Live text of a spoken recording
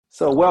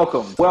So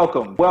welcome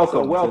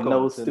to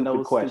No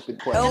Stupid Questions.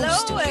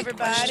 Hello,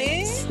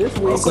 everybody. This week,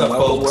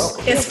 welcome.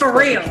 It's for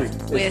real.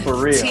 With for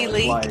real.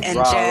 T-Leak like, and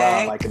rah,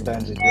 Jag. Rah, like a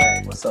dungeon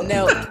drag. What's up?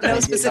 No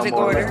specific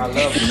order. I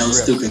love No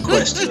Stupid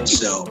Questions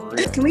show.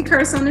 Can we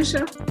curse on this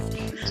show?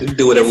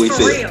 Do whatever we It's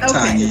feel. for real.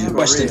 Tanya, Okay. your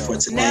question For for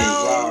real. today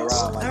No. is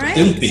All right.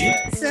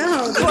 stupid.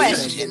 So,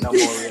 Question. No more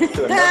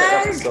to another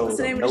episode What's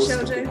the name of of No the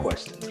show, Stupid Jay?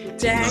 Questions. No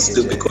Jag.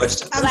 Stupid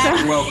Questions. I'm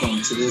sorry.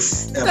 Welcome to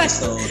this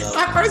episode of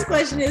My first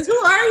question is, who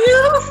are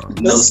you?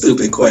 No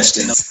Stupid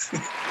Questions.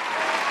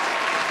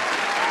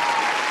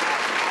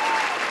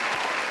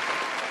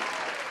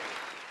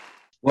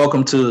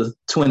 Welcome to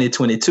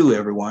 2022,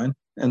 everyone.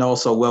 And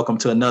also welcome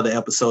to another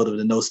episode of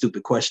the No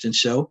Stupid Questions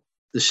show,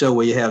 the show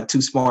where you have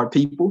two smart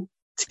people,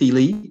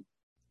 T-Leak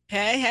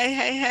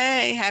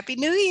Hey. Happy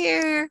New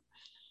Year.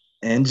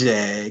 and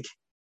Jag,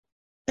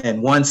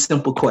 and one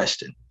simple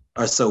question,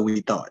 or so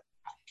we thought.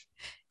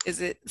 Is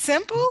it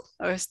simple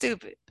or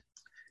stupid?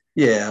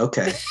 Yeah,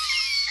 okay.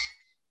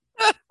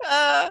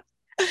 Uh,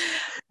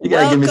 You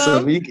gotta give me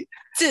some. welcome to you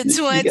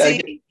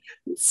gotta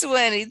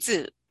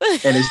 2022.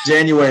 And it's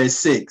January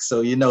 6th, so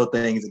you know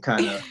things are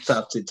kind of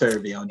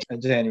topsy-turvy on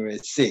January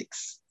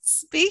 6th.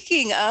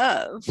 Speaking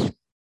of,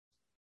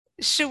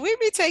 should we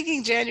be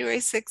taking January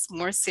 6th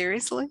more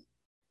seriously?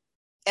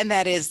 And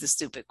that is the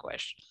stupid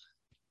question.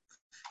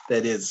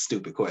 That is a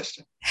stupid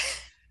question.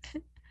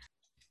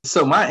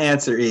 So my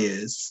answer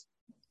is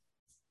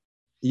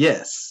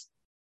yes.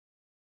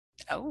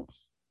 Oh,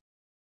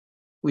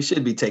 We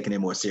should be taking it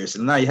more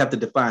seriously. Now you have to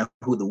define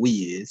who the we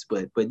is,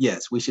 but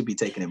yes, we should be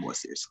taking it more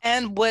seriously.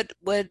 and what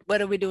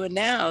are we doing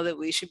now that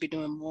we should be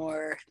doing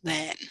more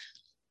than?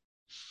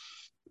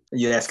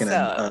 You're asking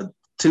So-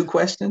 two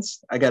questions?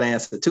 I got to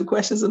answer 2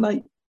 questions a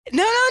night?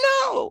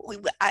 No.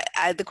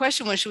 The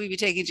question was, should we be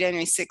taking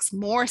January 6th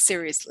more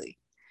seriously?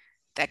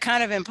 That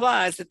kind of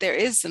implies that there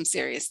is some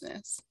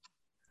seriousness,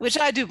 which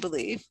I do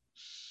believe.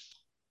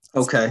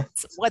 Okay.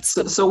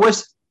 So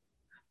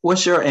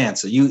What's your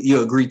answer?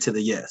 You agree to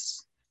the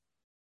yes.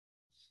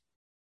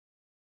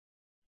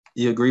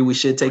 You agree we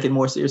should take it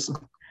more seriously?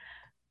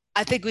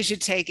 I think we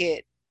should take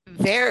it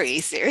very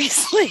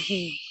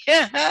seriously.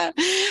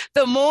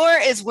 The more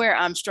is where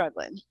I'm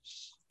struggling.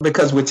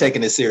 Because we're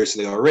taking it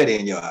seriously already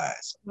in your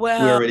eyes.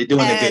 Well, We're already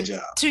doing a good and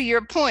job. To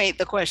your point,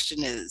 the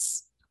question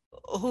is,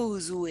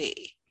 who's we?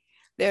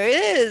 There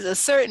is a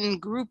certain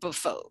group of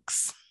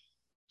folks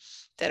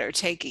that are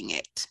taking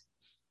it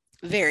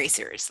very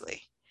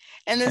seriously.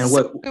 And there's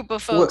a group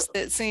of folks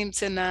that seem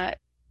to not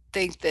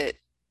think that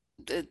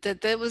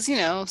was,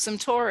 some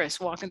tourists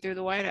walking through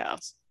the White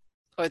House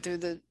or through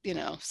the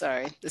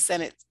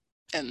Senate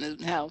and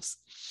the House.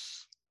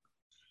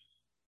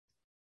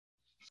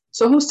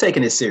 So who's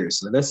taking it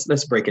seriously?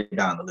 Let's break it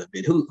down a little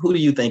bit. Who do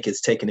you think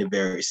is taking it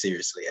very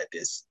seriously at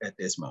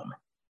this moment?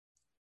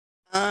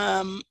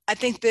 I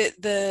think that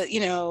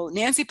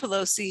Nancy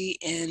Pelosi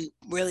in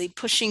really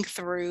pushing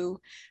through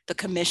the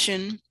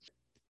commission,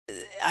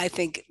 I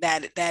think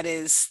that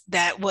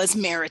was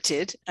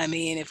merited. I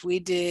mean, if we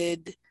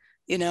did,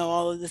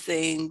 all of the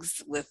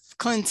things with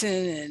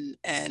Clinton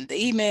and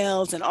the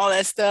emails and all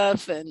that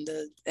stuff and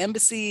the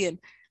embassy, and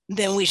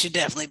then we should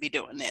definitely be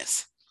doing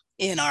this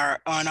on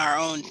our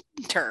own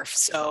turf.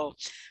 So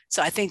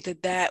I think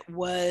that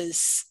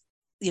was,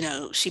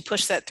 she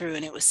pushed that through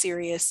and it was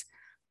serious.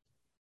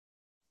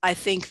 I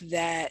think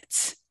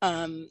that,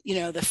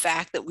 the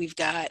fact that we've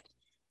got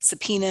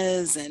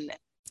subpoenas and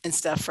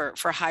stuff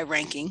for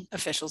high-ranking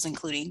officials,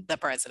 including the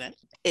president,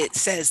 it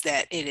says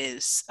that it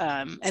is.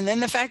 And then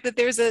the fact that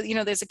there's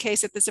a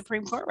case at the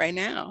Supreme Court right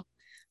now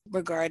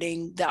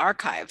regarding the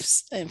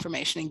archives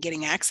information and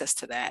getting access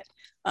to that,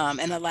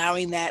 and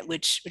allowing that,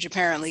 which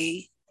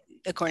apparently,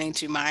 according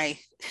to my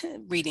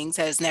readings,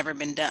 has never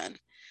been done.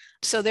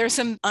 So there's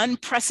some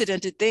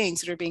unprecedented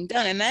things that are being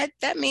done. And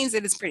that means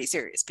that it's pretty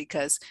serious,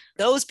 because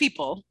those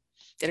people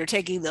that are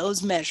taking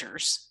those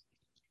measures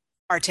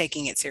are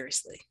taking it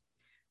seriously.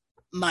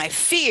 My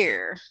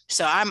fear,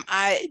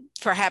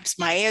 perhaps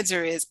my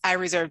answer is I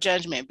reserve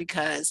judgment,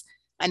 because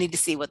I need to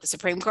see what the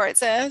Supreme Court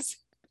says,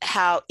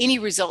 how any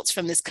results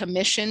from this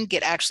commission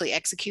get actually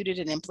executed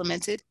and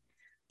implemented.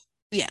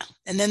 Yeah.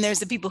 And then there's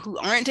the people who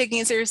aren't taking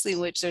it seriously,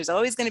 which there's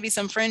always going to be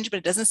some fringe, but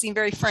it doesn't seem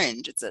very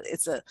fringe.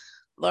 It's a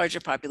larger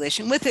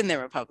population within the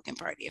Republican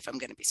Party, if I'm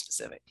going to be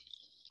specific.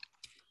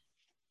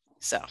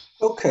 So.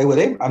 Okay, well,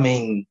 they're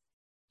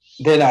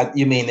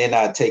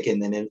not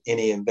taking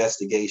any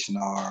investigation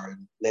or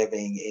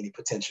levying any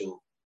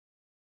potential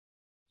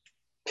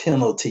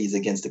penalties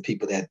against the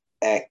people that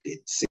acted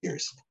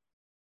seriously.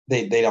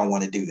 They don't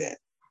want to do that.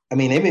 I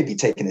mean, they may be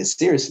taking it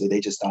seriously. They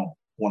just don't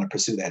want to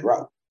pursue that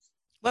route.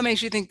 What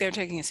makes you think they're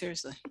taking it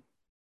seriously?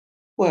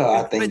 Well,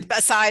 I think, but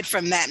aside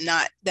from that,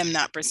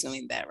 not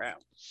pursuing that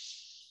route.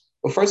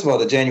 Well, first of all,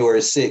 the January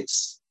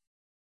 6th,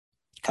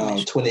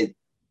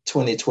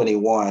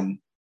 2021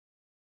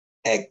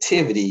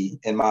 activity,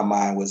 in my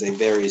mind, was a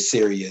very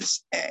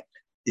serious act.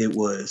 It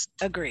was.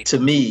 Agreed. To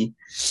me,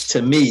 I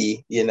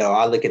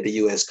look at the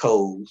U.S.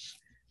 Code,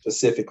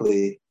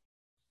 specifically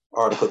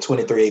Article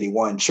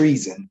 2381,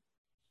 treason.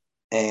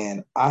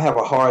 And I have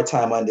a hard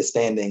time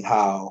understanding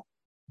how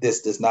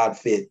this does not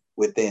fit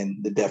within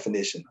the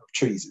definition of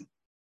treason,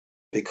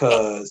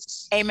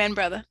 because Amen,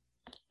 brother.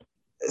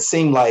 it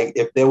seemed like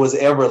if there was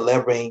ever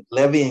levying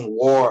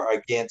war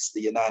against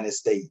the United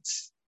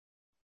States,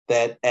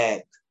 that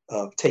act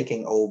of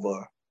taking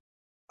over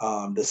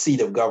the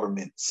seat of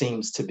government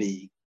seems to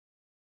be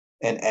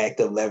an act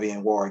of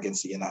levying war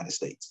against the United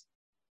States.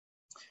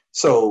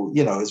 So,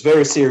 it's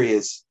very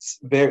serious,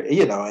 very,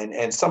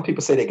 and some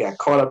people say they got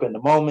caught up in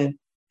the moment.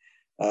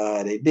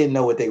 They didn't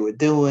know what they were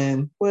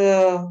doing.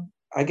 Well,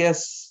 I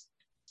guess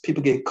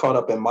people get caught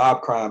up in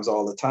mob crimes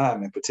all the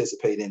time and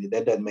participate in it.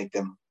 That doesn't make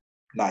them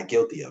not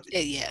guilty of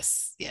it.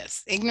 Yes.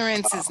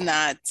 Ignorance is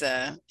not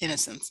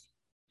innocence.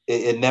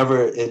 It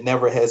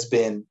never has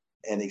been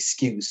an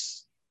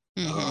excuse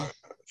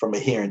from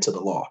adhering to the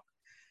law.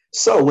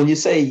 So when you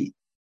say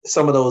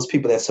some of those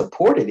people that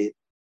supported it,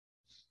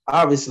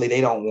 obviously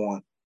they don't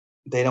want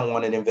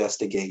an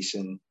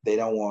investigation. They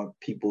don't want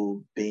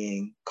people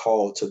being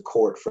called to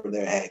court for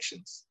their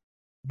actions.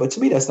 But to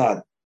me, that's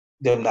not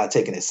them not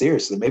taking it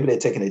seriously. Maybe they're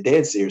taking it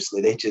dead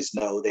seriously. They just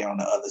know they're on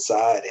the other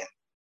side and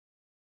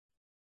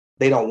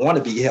they don't want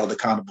to be held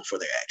accountable for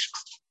their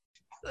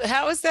actions.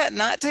 How is that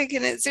not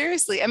taking it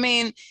seriously? I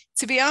mean,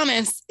 to be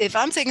honest, if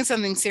I'm taking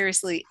something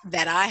seriously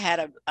that I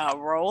had a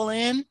role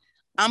in,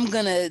 I'm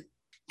going to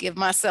give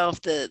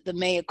myself the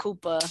mea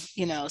culpa,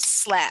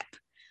 slap,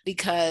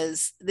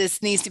 because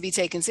this needs to be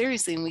taken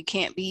seriously and we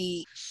can't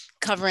be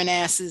covering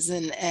asses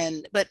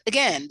but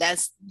again,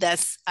 that's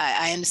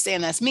I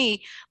understand that's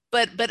me,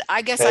 but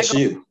I guess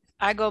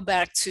I go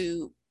back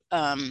to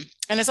and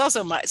it's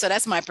also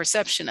that's my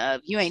perception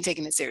of you ain't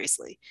taking it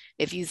seriously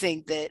if you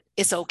think that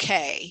it's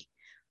okay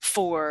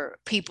for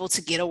people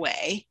to get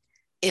away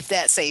if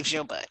that saves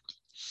your butt,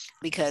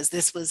 because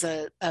this was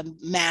a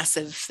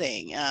massive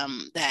thing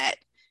that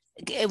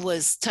it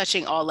was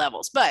touching all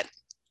levels. But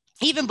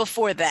even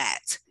before that,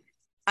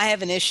 I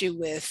have an issue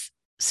with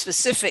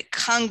specific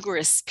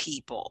Congress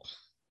people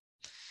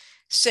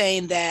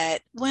saying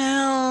that,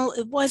 well,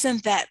 it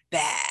wasn't that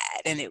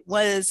bad. And it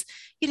was,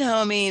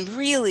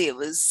 really, it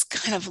was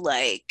kind of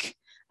like,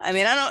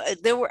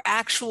 there were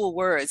actual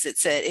words that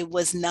said it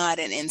was not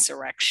an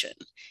insurrection.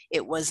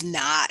 It was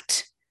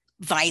not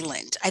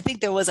violent. I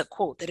think there was a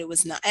quote that it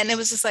was not. And it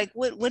was just like,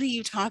 what are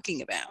you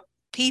talking about?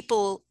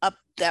 People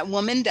that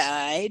woman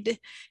died.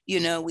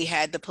 We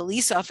had the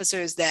police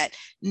officers that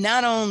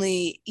not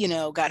only,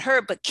 got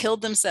hurt, but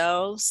killed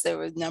themselves. There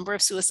were a number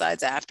of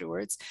suicides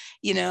afterwards.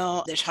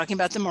 They're talking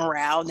about the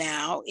morale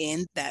now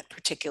in that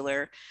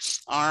particular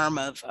arm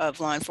of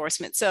law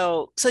enforcement.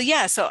 So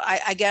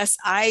I guess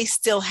I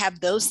still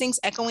have those things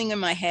echoing in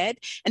my head,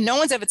 and no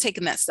one's ever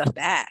taken that stuff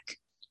back.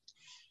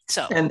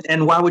 So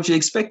and why would you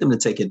expect them to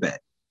take it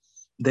back?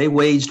 They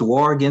waged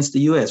war against the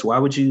U.S. Why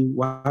would you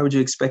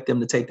expect them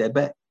to take that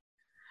back?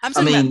 I'm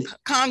talking about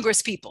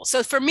Congress people.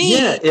 So for me,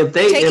 if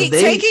they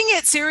taking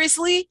it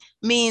seriously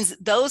means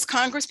those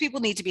Congress people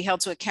need to be held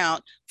to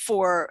account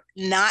for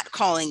not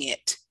calling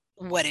it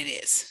what it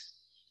is,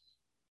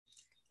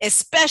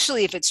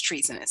 especially if it's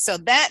treasonous. So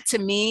that to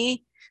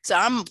me,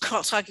 I'm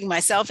talking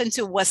myself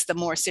into what's the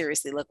more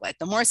seriously look like.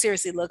 The more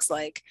seriously looks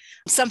like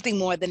something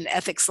more than an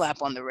ethics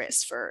slap on the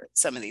wrist for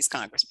some of these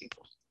Congress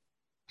people.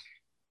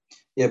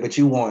 Yeah, but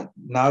you want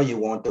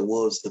the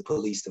wolves to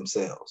police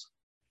themselves.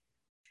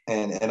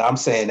 And I'm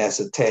saying that's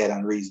a tad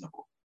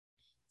unreasonable.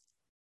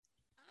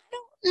 I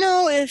don't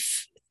know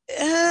if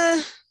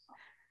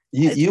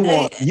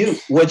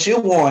what you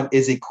want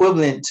is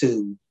equivalent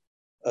to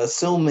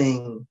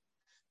assuming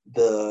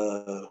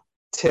the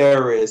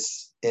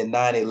terrorists in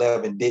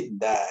 9/11 didn't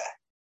die.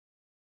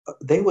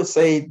 They would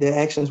say their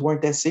actions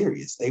weren't that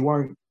serious. They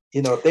weren't,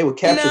 if they were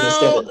captured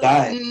instead of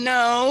dying.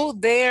 No,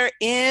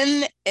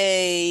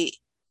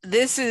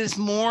 this is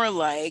more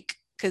like,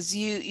 because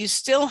you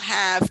still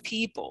have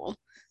people,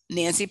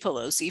 Nancy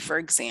Pelosi, for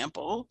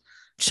example,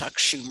 Chuck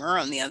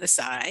Schumer on the other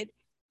side,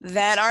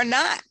 that are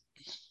not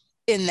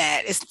in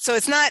that. So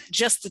it's not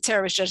just the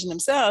terrorists judging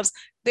themselves.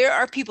 There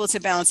are people to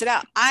balance it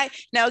out.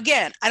 Now,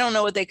 again, I don't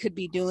know what they could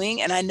be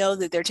doing, and I know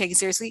that they're taking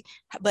seriously,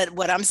 but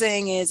what I'm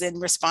saying is, in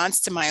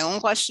response to my own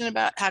question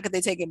about how could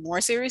they take it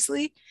more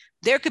seriously,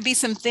 there could be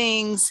some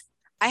things.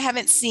 I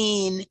haven't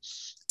seen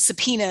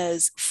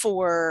subpoenas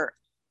for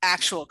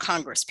actual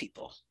Congress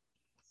people.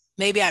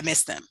 Maybe I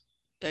missed them.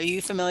 Are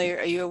you familiar?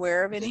 Are you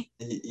aware of any?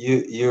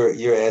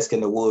 You're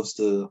asking the wolves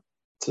to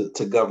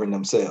govern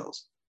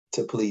themselves,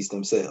 to police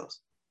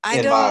themselves.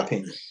 In my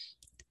opinion,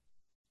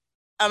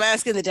 I'm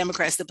asking the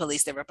Democrats to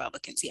police the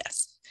Republicans.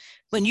 Yes.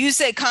 When you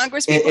say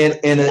Congress people,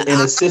 in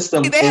a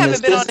system, they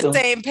haven't been on the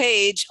same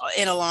page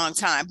in a long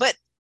time. But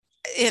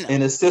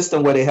in a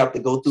system where they have to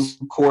go through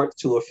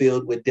courts who are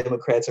filled with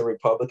Democrats and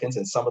Republicans,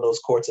 and some of those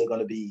courts are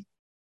going to be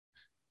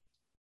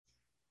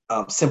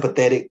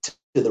sympathetic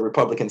to the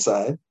Republican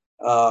side.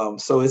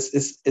 So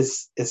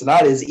it's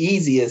not as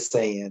easy as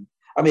saying.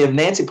 I mean, if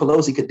Nancy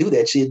Pelosi could do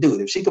that, she'd do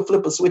it. If she could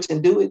flip a switch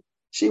and do it,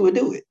 she would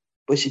do it.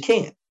 But she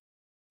can't.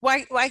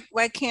 Why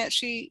can't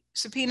she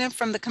subpoena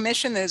from the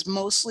commission? There's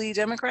mostly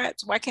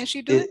Democrats. Why can't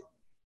she do it?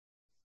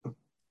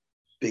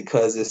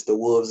 because it's the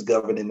wolves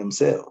governing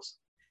themselves.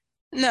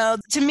 No,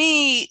 to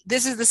me,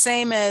 this is the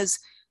same as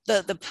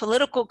the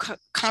political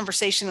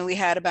conversation that we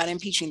had about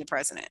impeaching the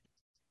president.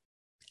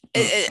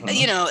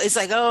 You know, it's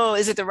like, oh,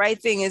 is it the right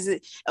thing? Is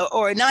it,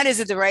 or not, is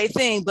it the right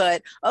thing?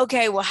 But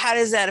okay, well, how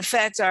does that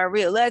affect our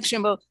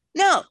reelection? But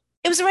no,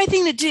 it was the right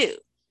thing to do.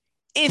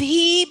 If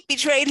he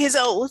betrayed his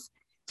oath,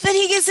 then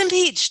he gets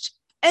impeached.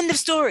 End of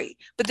story.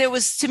 But there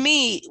was, to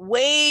me,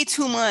 way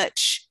too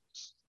much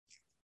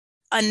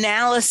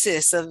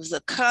analysis of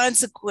the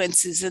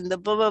consequences and the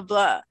blah, blah,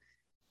 blah.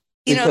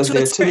 Because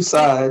there are two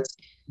sides,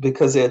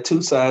 because there are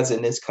two sides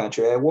in this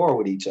country at war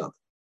with each other.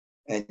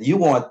 And you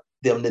want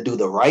them to do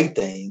the right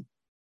thing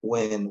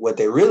when what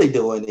they're really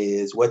doing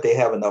is what they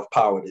have enough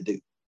power to do.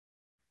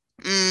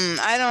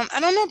 I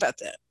don't know about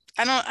that.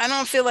 I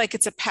don't feel like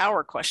it's a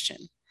power question.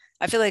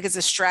 I feel like it's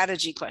a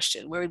strategy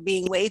question. We're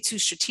being way too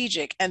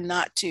strategic and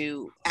not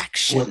too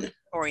action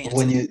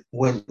oriented.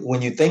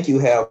 When you think you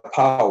have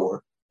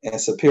power and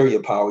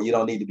superior power, you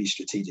don't need to be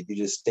strategic. You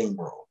just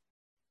steamroll.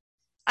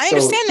 I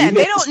understand that.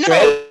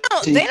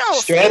 They don't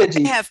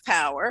strategy. Have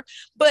power,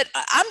 but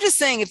I'm just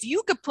saying, if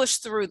you could push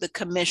through the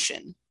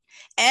commission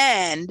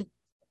and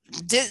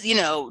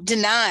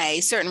deny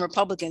certain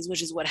Republicans,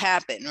 which is what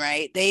happened,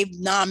 right? They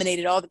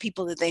nominated all the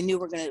people that they knew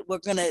were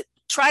gonna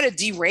try to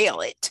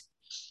derail it,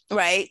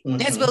 right?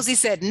 Nancy Pelosi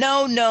said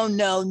no.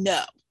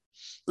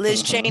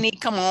 Liz Cheney,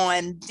 come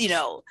on,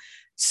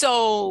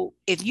 So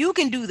if you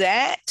can do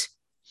that,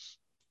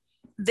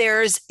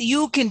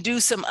 you can do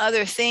some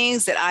other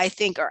things that I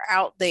think are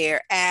out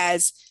there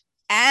as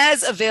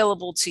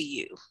available to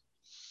you.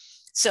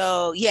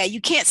 So yeah,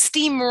 you can't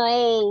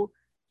steamroll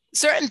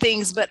certain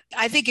things, but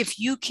I think if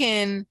you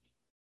can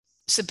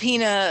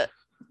subpoena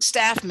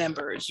staff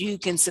members, you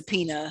can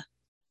subpoena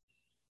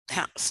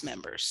House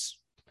members,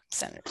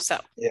 senators. So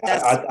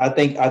yeah, I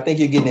think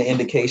you're getting an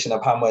indication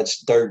of how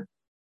much dirt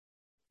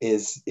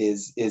is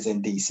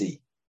in DC.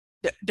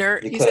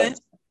 Dirt, you said?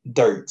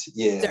 Dirt,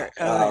 yeah.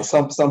 Dirt.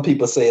 Some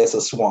people say it's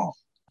a swamp,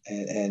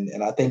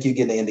 and I think you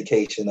get an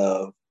indication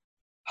of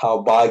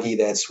how boggy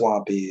that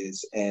swamp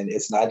is. And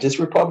it's not just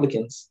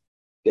Republicans.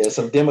 There's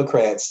some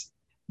Democrats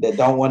that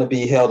don't want to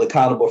be held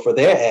accountable for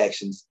their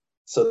actions,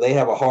 so they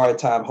have a hard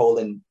time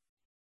holding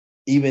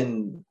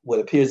even what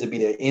appears to be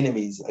their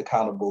enemies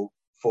accountable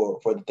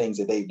for the things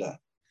that they've done.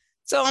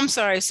 So I'm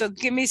sorry. So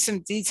give me some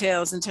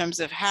details in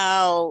terms of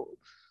how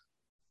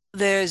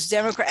there's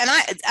Democrat, and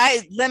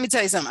I let me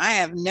tell you something. I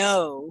have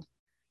no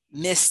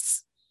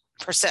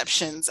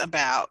misperceptions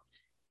about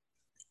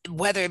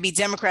whether it be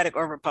Democratic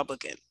or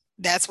Republican.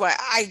 That's why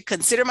I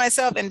consider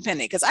myself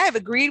independent, because I have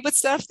agreed with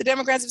stuff the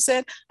Democrats have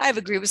said. I have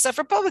agreed with stuff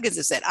Republicans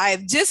have said. I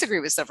have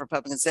disagreed with stuff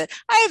Republicans said.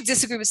 I have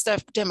disagreed with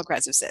stuff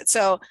Democrats have said.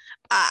 So,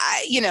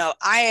 I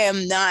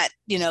am not,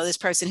 this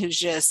person who's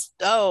just,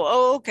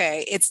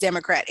 okay, it's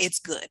Democrat, it's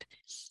good.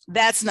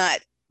 That's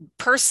not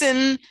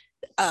person,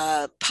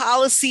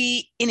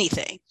 policy,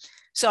 anything.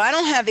 So I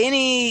don't have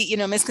any,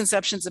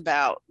 misconceptions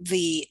about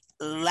the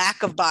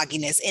lack of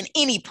bogginess in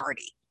any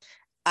party.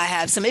 I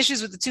have some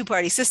issues with the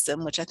two-party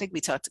system, which I think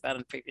we talked about on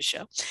the previous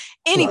show.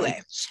 Anyway,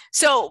 right.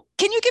 So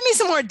can you give me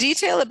some more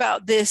detail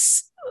about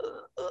this?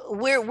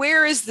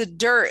 Where is the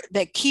dirt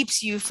that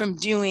keeps you from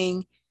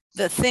doing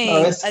the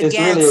thing against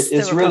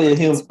the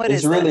Republicans?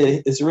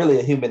 It's really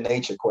a human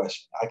nature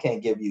question. I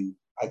can't give you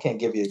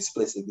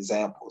explicit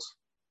examples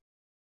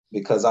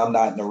because I'm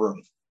not in the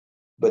room,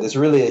 but it's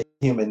really a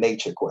human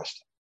nature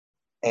question.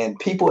 And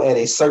people at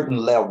a certain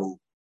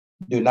level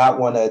do not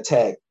want to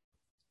attack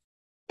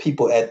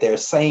people at their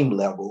same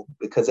level,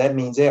 because that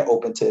means they're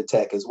open to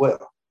attack as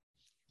well.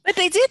 But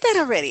they did that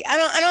already.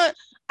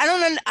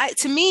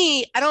 To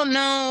me, I don't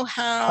know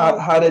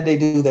how did they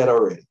do that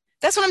already?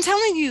 That's what I'm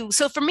telling you.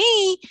 So for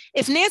me,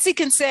 if Nancy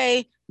can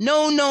say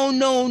no,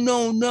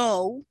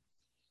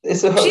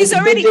 she's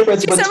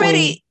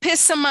already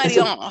pissed somebody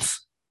off.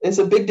 It's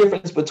a big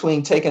difference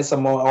between taking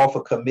someone off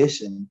a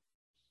commission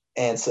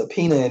and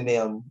subpoenaing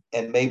them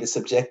and maybe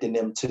subjecting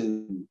them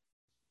to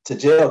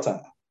jail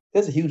time.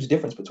 There's a huge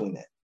difference between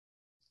that.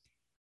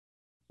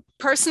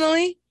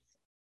 Personally,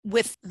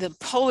 with the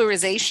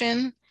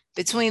polarization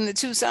between the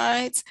two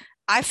sides,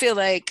 I feel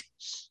like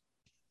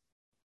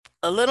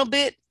a little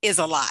bit is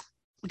a lot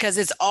because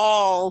it's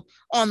all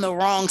on the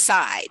wrong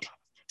side.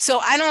 So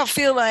I don't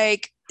feel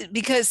like,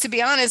 because to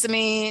be honest,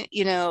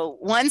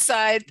 one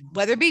side,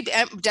 whether it be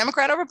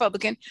Democrat or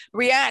Republican,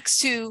 reacts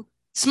to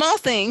small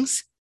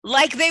things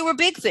like they were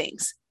big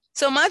things.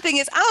 So my thing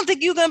is, I don't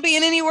think you're going to be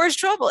in any worse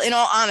trouble, in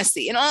all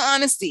honesty,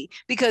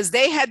 because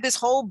they had this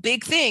whole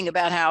big thing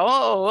about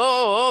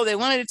how, they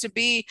wanted it to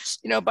be,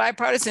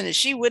 bipartisan, and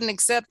she wouldn't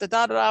accept the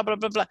blah, blah, blah,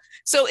 blah, blah.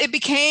 So it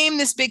became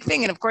this big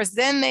thing. And of course,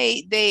 then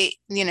they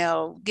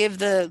give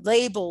the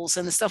labels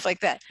and the stuff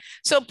like that.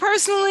 So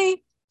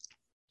personally,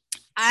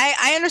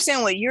 I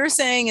understand what you're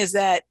saying is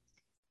that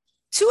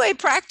to a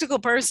practical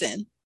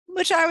person,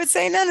 which I would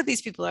say none of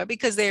these people are,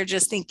 because they're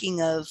just thinking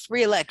of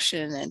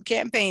re-election and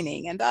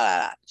campaigning and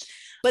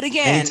But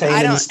again,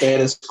 maintaining the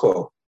status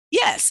quo.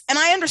 Yes, and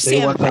I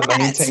understand they want to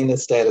maintain the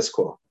status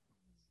quo.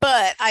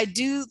 But I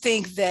do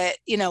think that,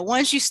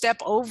 once you step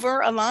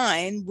over a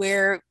line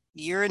where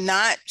you're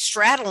not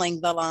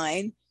straddling the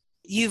line,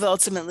 you've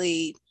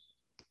ultimately,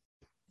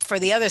 for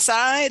the other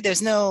side,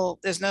 so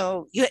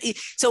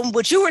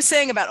what you were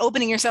saying about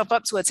opening yourself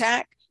up to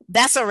attack,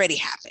 that's already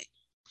happened.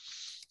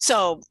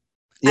 So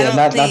yeah,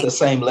 not the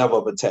same level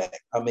of attack.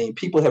 I mean,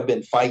 people have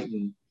been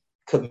fighting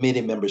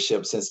committee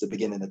membership since the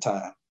beginning of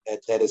time.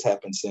 That has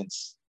happened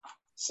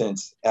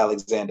since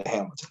Alexander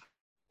Hamilton.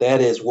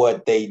 That is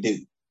what they do.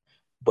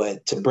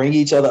 But to bring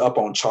each other up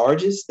on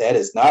charges, that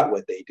is not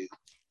what they do.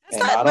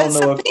 I don't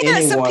know if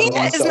anyone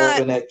wants to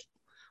open that.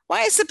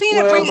 Why is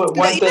subpoena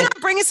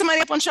bringing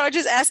somebody up on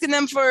charges, asking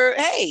them for,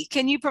 hey,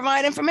 can you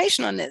provide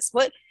information on this?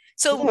 What?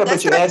 So yeah,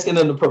 but you're asking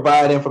them to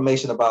provide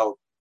information about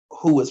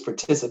who is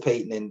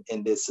participating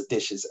in this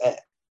seditious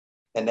act,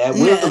 and that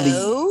will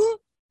lead.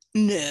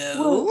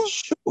 No.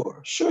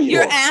 Well, sure.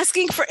 You're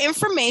asking for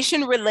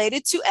information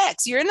related to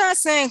X. You're not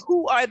saying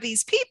who are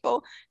these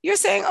people. You're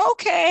saying,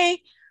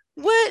 okay,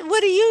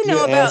 what do you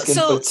know about?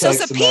 So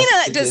subpoena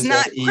does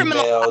not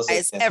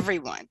criminalize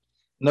everyone.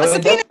 No, a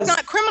subpoena does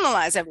not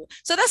criminalize everyone.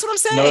 So that's what I'm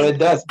saying. No, it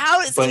doesn't.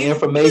 But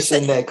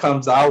information that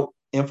comes out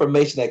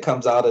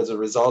as a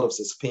result of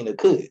the subpoena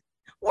could.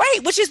 Right,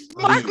 which is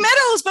Mark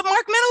Meadows, but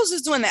Mark Meadows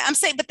is doing that. I'm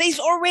saying, but they've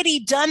already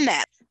done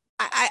that.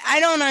 I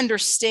don't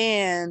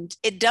understand.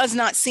 It does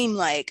not seem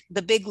like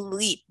the big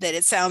leap that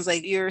it sounds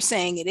like you're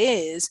saying it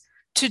is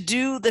to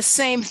do the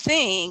same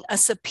thing, a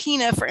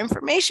subpoena for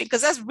information,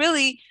 because that's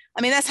really,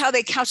 that's how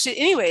they couched it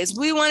anyways.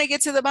 We want to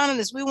get to the bottom of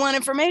this. We want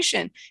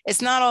information.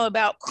 It's not all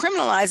about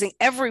criminalizing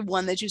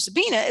everyone that you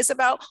subpoena. It's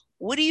about,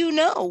 what do you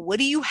know? What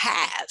do you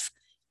have?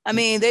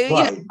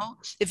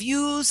 If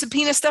you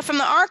subpoena stuff from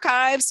the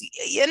archives,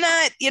 you're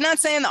not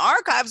saying the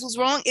archives was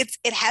wrong.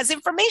 It has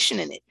information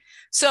in it.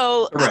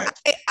 So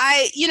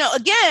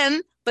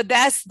again, but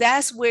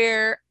that's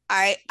where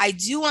I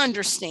do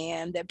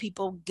understand that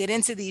people get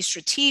into these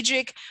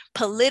strategic,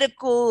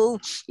 political,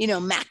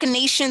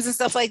 machinations and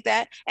stuff like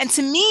that. And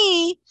to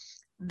me,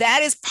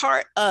 that is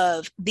part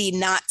of the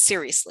not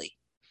seriously.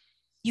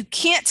 You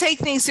can't take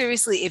things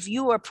seriously if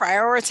you are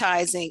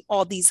prioritizing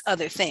all these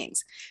other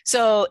things.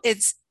 So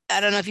I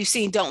don't know if you've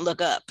seen Don't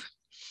Look Up,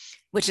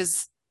 which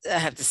is, I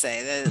have to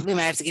say that we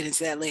might have to get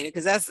into that later,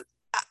 because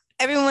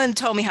everyone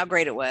told me how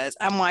great it was.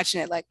 I'm watching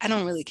it like, I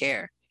don't really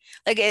care.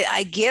 Like,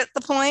 I get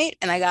the point,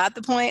 and I got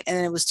the point, and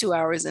then it was 2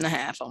 hours and a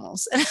half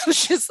almost. And I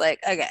was just like,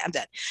 okay, I'm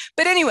done.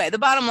 But anyway, the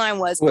bottom line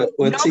was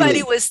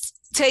nobody was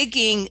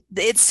taking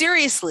it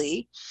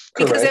seriously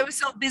because they were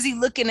so busy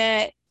looking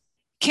at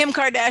Kim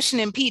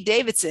Kardashian and Pete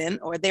Davidson,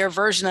 or their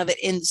version of it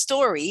in the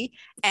story,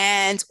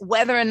 and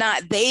whether or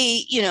not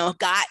they,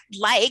 got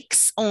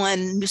likes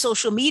on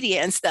social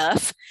media and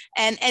stuff.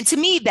 And to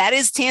me, that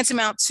is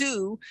tantamount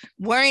to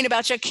worrying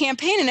about your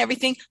campaign and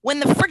everything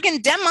when the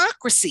freaking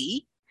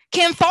democracy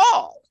can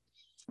fall.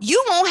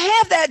 You won't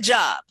have that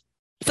job.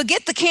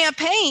 Forget the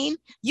campaign.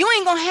 You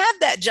ain't gonna have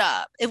that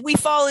job if we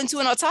fall into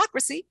an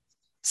autocracy.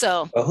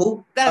 So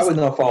how we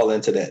gonna fall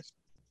into that?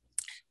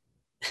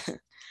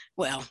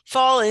 Well,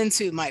 fall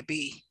into might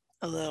be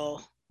a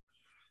little,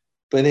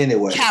 but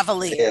anyway,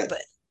 cavalier.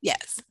 But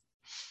yes.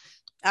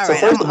 All so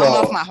right, first I'm of all,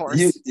 off my horse.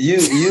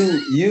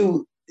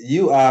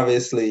 You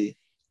obviously,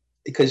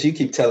 because you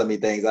keep telling me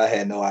things I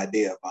had no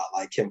idea about,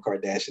 like Kim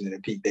Kardashian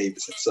and Pete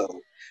Davidson. So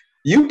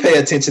you pay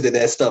attention to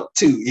that stuff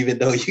too, even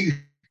though you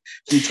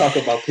talk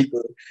about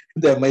people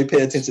that may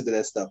pay attention to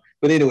that stuff.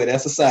 But anyway,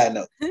 that's a side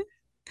note.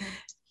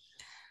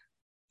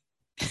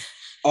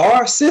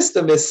 Our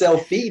system is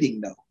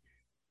self-feeding, though.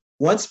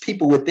 Once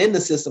people within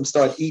the system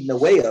start eating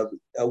away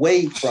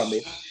from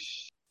it,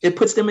 it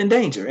puts them in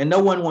danger, and no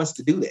one wants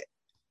to do that.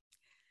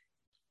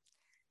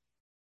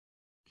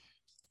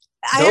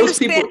 Those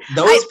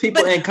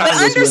people in Congress.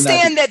 But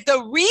understand that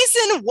the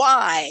reason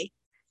why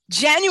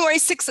January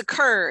 6th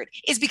occurred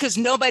is because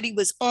nobody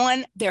was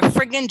on their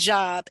friggin'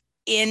 job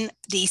in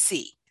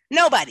DC.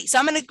 Nobody. So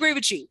I'm going to agree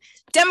with you.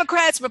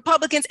 Democrats,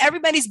 Republicans,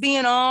 everybody's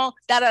being all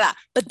da-da-da.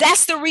 But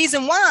that's the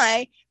reason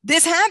why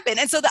this happened.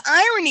 And so the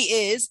irony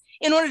is,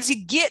 in order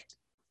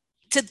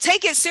to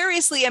take it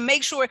seriously and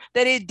make sure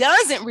that it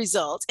doesn't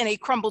result in a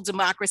crumbled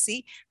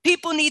democracy,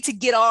 people need to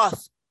get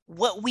off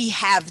what we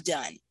have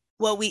done.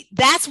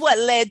 That's what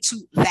led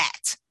to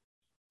that.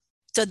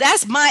 So that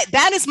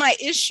is my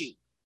issue.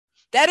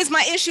 That is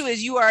my issue,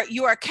 is you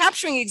are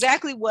capturing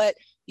exactly what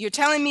you're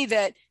telling me,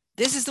 that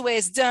this is the way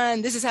it's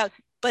done. This is how,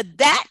 but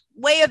that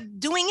way of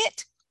doing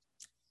it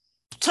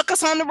took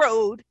us on the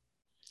road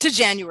to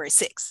January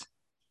 6th.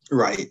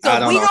 Right.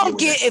 So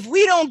if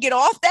we don't get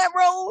off that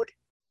road,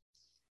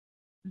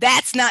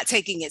 that's not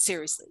taking it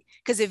seriously.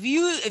 Because if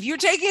you're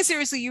taking it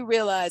seriously, you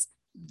realize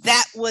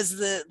that was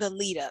the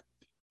lead up.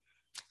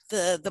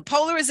 The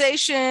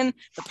polarization,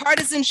 the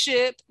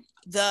partisanship,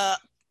 the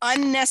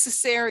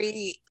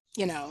unnecessary,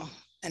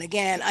 and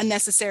again,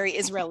 unnecessary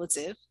is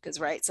relative, because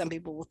some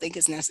people will think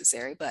it's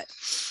necessary, but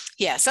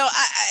yeah. So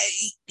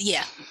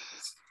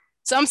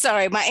So I'm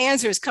sorry, my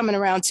answer is coming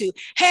around to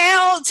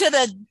hell to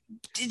the.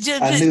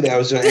 I knew that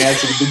was your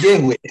answer to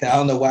begin with. I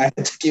don't know why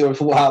it took you a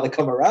while to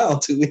come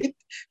around to it.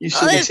 You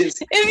should have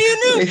just. If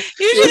you knew,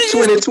 you it's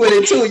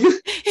 2022.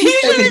 You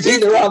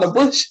should have around the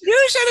bush.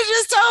 You should have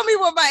just told me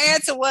what my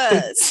answer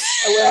was.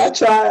 Well, I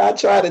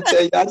try to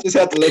tell you. I just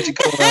have to let you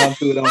come around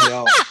to it on your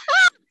own.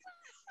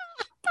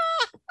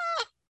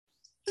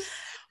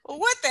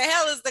 What the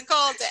hell is the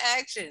call to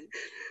action?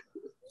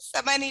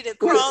 Somebody need to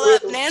crawl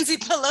up Nancy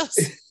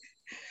Pelosi.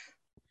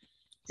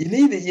 You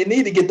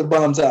need to get the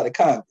bums out of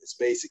Congress,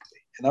 basically.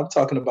 And I'm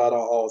talking about on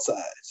all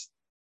sides.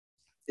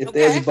 If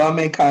there's a bum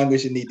in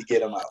Congress, you need to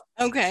get them out.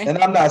 Okay. And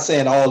I'm not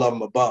saying all of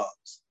them are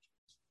bums,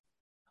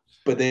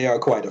 but there are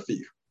quite a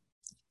few.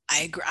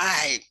 I agree.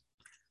 I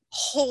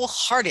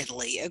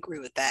wholeheartly agree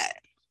with that.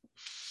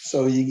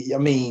 So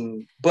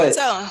again,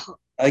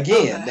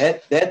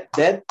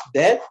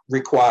 that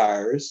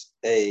requires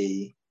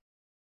a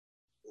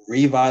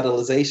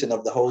revitalization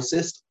of the whole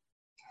system.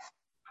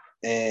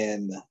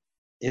 And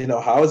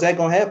how is that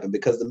going to happen?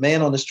 Because the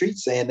man on the street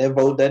saying their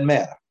vote doesn't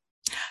matter,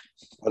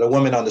 or the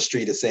woman on the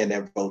street is saying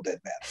their vote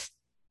doesn't matter.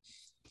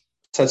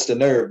 Touched the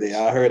nerve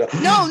there. I heard.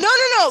 No.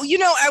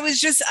 I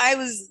was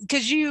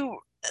because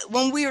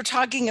when we were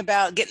talking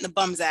about getting the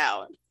bums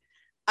out,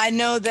 I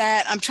know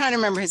that I'm trying to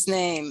remember his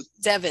name.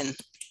 Devin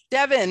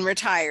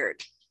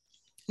retired.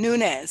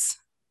 Nunes.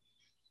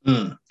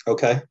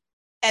 Okay.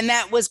 And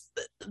that was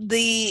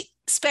the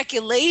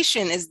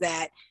speculation, is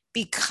that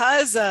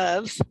because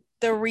of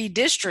the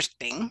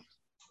redistricting,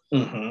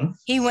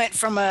 he went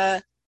from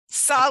a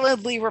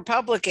solidly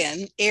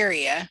Republican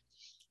area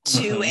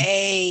to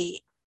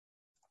a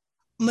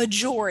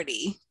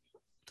majority,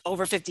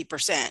 over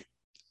 50%,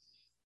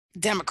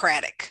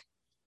 Democratic.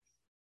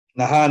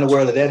 Now, how in the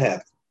world did that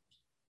happen?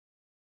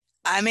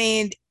 I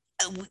mean,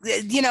 a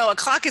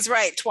clock is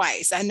right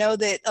twice. I know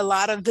that a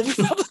lot of the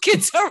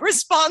Republicans are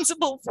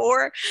responsible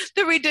for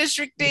the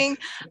redistricting,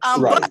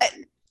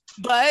 right.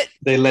 But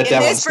they let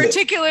in this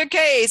particular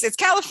case, it's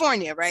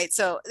California, right?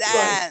 So,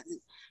 right.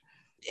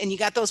 And you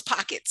got those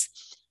pockets.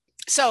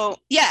 So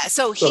yeah,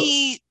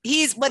 he's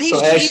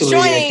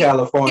joining in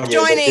California, he's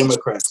joining the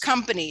Democrats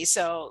company.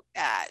 So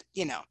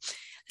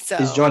so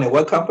he's joining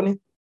what company?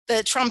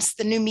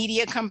 The new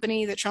media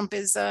company that Trump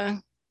is.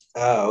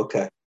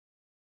 Okay.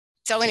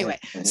 So anyway,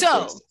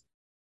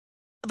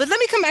 but let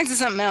me come back to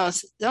something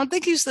else. Don't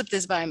think you slipped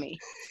this by me.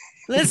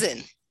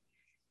 Listen,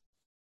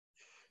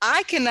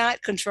 I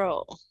cannot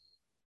control.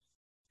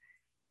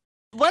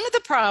 One of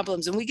the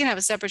problems, and we can have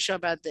a separate show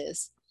about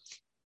this.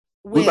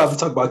 We're about to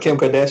talk about Kim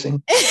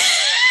Kardashian.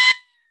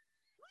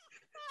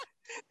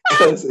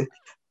 Because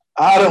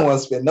I don't want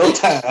to spend no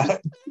time.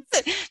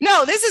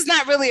 No, this is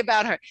not really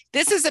about her.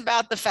 This is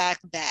about the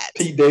fact that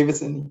Pete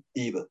Davidson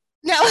either.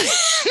 No,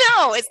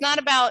 it's not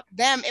about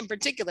them in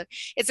particular.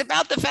 It's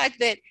about the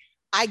fact that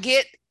I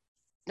get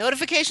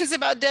notifications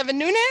about Devin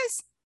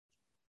Nunes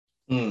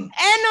and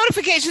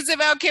notifications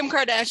about Kim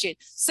Kardashian.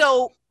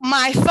 So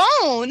my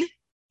phone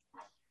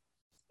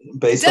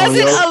based on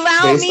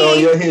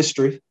your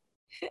history.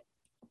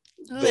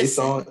 Based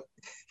on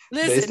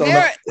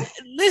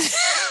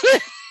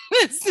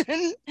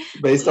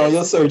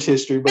your search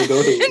history, but go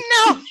ahead.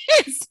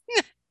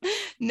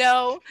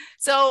 No.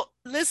 So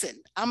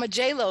listen, I'm a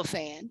J-Lo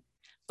fan,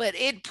 but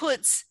it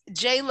puts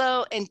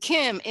J-Lo and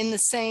Kim in the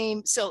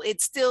same. So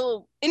it's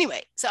still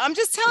anyway. So I'm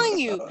just telling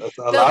you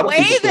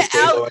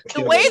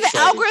the way the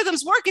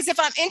algorithms work is if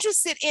I'm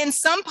interested in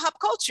some pop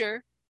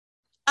culture,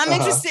 I'm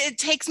interested. It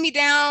takes me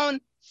down.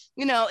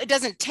 It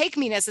doesn't take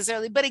me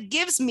necessarily, but it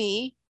gives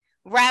me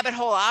rabbit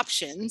hole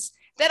options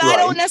that I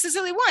don't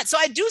necessarily want. So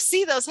I do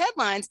see those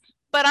headlines,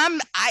 but I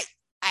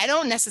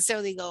don't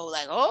necessarily go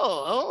like,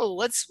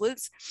 what's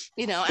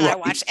and I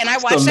watch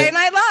Saturday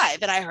Night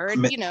Live, and I heard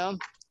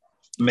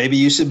maybe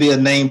you should be a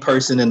named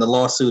person in the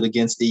lawsuit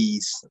against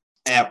these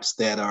apps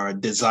that are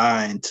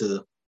designed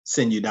to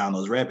send you down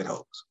those rabbit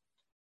holes.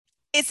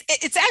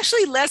 It's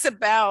actually less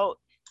about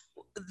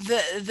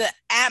the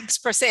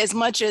apps per se as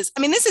much as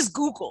this is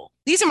Google.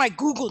 These are my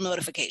Google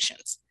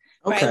notifications.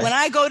 Okay. Right. When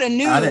I go to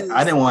news,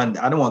 I didn't want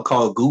to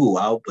call Google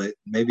out, but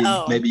maybe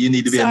you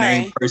need to be a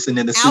named person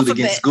in the suit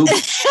against Google.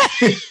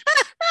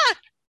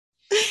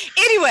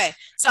 Anyway,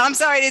 so I'm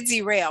sorry to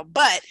derail,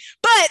 but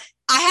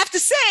I have to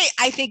say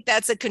I think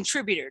that's a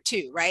contributor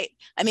too, right?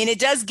 It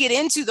does get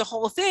into the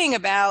whole thing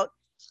about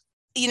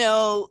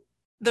the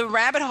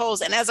rabbit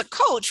holes, and as a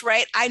coach,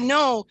 right, I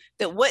know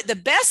that what the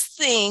best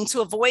thing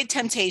to avoid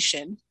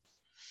temptation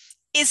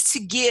is to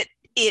get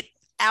it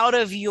out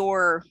of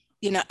your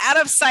out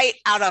of sight,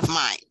 out of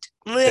mind,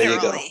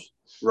 literally.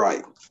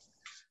 Right.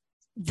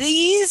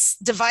 These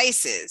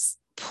devices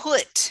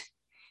put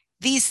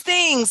these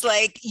things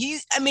like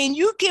you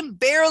can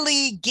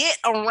barely get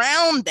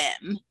around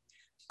them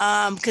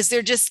because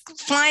they're just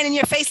flying in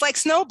your face like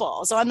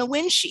snowballs on the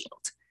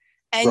windshield.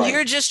 And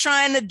you're just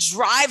trying to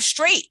drive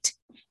straight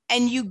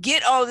and you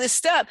get all this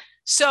stuff.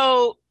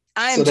 So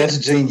that's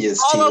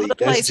genius. All over the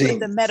place with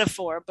the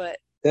metaphor, but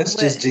that's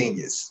just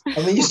genius.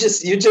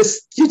 You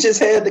just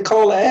had the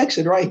call to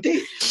action right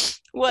there.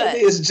 What? I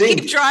mean, it's Keep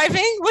genius.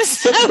 driving?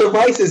 What's Put the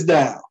devices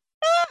down.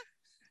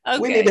 okay.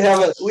 We need to have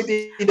a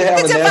The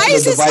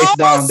national device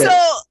down also, there.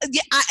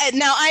 yeah,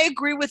 now I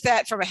agree with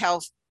that from a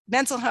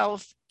mental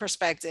health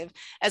perspective,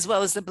 as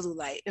well as the blue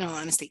light, in all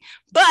honesty.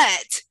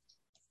 But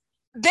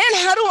then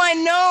how do I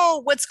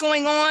know what's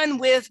going on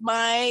with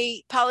my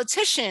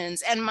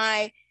politicians and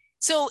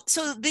so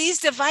these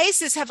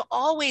devices have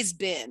always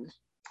been,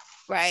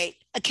 right,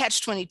 a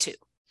catch-22.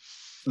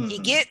 You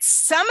get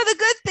some of the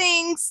good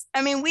things.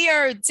 I mean, we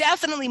are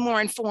definitely more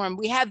informed.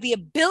 We have the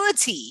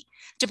ability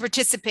to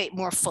participate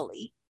more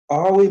fully.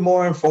 Are we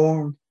more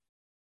informed?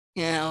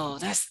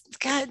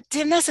 God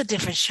damn, that's a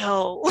different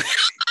show.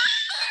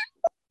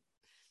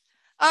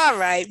 All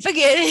right,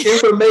 forget it.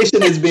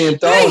 Information is being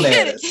thrown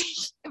at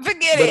us.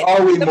 Forget but it.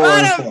 Are we more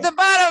informed? The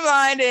bottom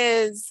line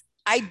is,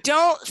 I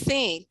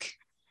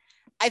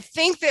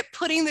think that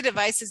putting the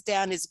devices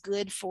down is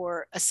good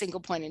for a single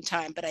point in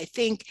time, but I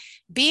think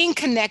being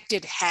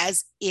connected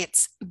has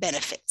its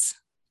benefits.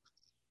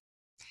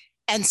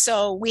 And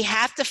so we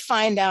have to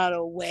find out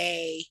a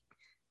way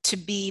to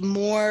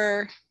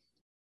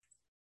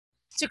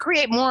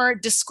create more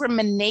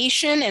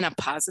discrimination in a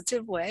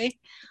positive way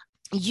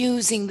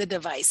using the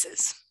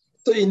devices.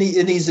 So it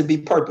needs to be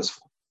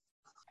purposeful.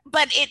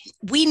 But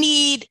we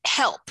need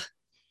help.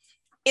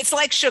 It's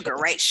like sugar,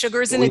 right?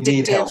 Sugar is an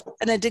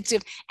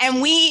addictive,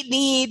 and we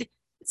need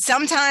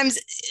sometimes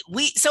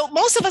so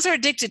most of us are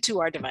addicted to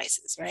our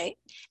devices, right?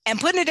 And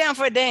putting it down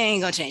for a day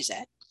ain't gonna change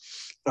that.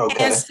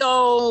 Okay.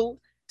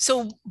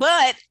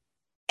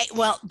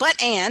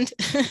 And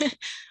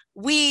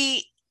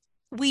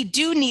we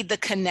do need the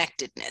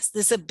connectedness,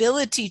 this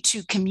ability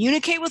to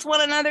communicate with one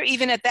another,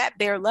 even at that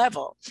bare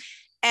level.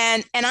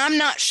 And I'm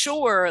not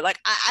sure, like,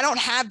 I don't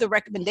have the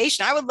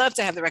recommendation. I would love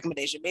to have the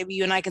recommendation. Maybe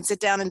you and I can sit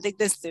down and think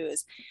this through,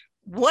 is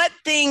what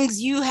things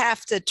you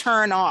have to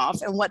turn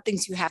off and what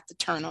things you have to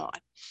turn on.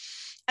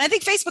 And I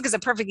think Facebook is a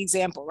perfect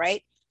example,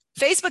 right?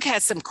 Facebook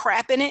has some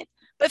crap in it,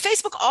 but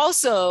Facebook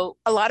also,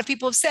 a lot of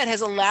people have said,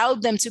 has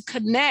allowed them to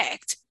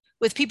connect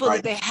with people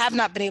that they have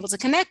not been able to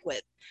connect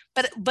with.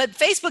 But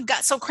Facebook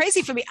got so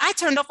crazy for me, I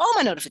turned off all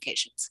my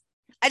notifications.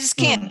 I just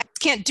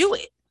can't do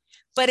it.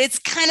 But it's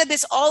kind of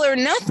this all or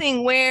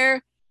nothing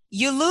where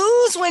you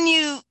lose when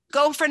you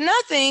go for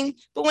nothing,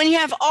 but when you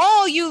have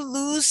all, you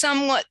lose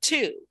somewhat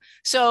too.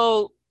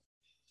 So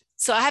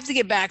I have to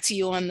get back to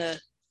you on the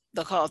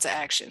call to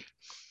action.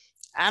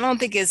 I don't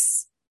think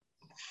it's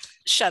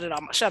shut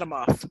them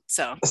off.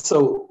 So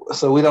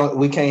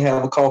we can't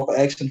have a call for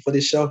action for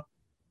this show.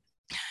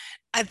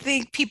 I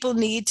think people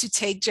need to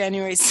take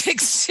January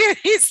 6th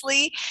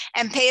seriously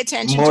and pay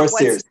attention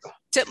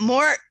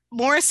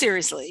more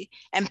seriously,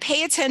 and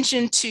pay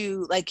attention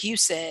to, like you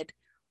said,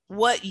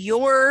 what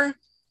your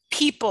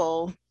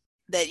people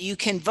that you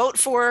can vote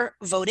for,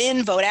 vote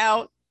in, vote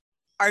out,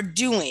 are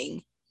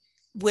doing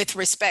with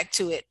respect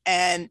to it.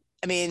 And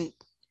I mean,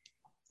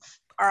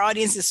 our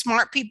audience is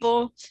smart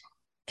people.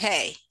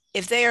 Hey,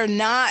 if they are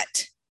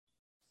not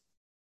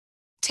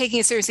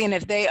taking it seriously, and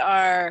if they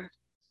are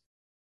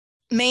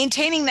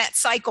maintaining that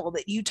cycle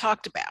that you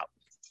talked about,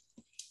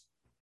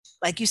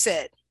 like you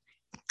said,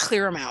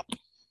 clear them out.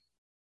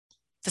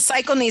 The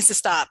cycle needs to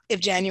stop if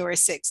January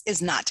 6th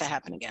is not to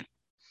happen again.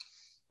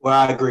 Well,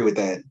 I agree with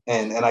that.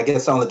 And I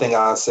guess the only thing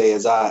I'll say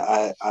is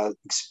I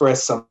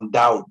express some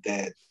doubt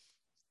that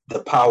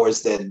the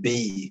powers that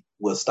be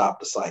will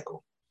stop the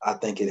cycle. I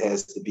think it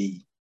has to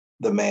be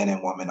the man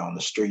and woman on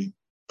the street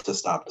to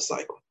stop the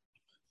cycle,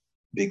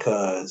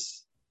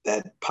 because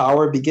that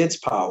power begets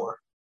power,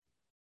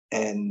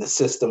 and the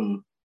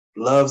system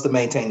loves to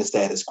maintain the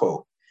status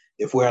quo.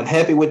 If we're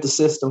unhappy with the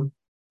system,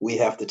 we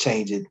have to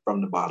change it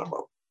from the bottom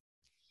up.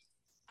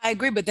 I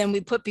agree, but then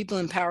we put people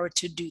in power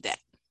to do that.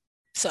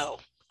 So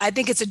I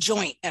think it's a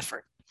joint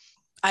effort.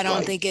 I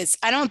don't think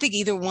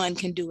either one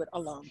can do it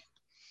alone.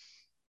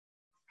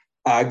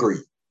 I agree.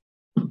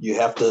 You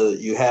have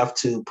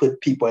to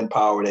put people in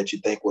power that you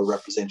think will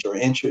represent your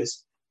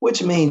interests,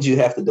 which means you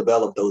have to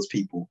develop those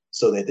people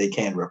so that they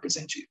can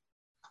represent you.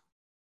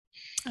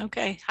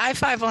 Okay, high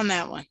five on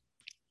that one.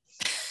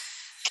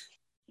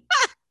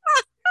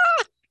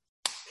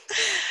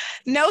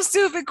 No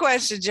stupid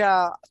questions,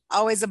 y'all.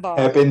 Always a ball.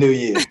 Happy New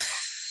Year.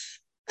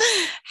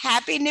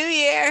 Happy New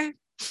Year.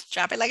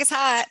 Drop it like it's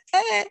hot.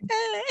 Oh,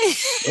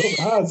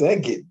 how's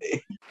that getting there?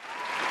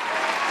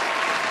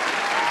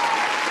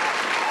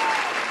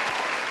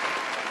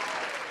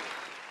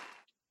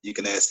 You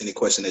can ask any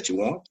question that you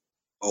want,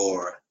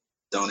 or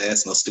don't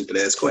ask no stupid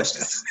ass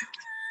questions.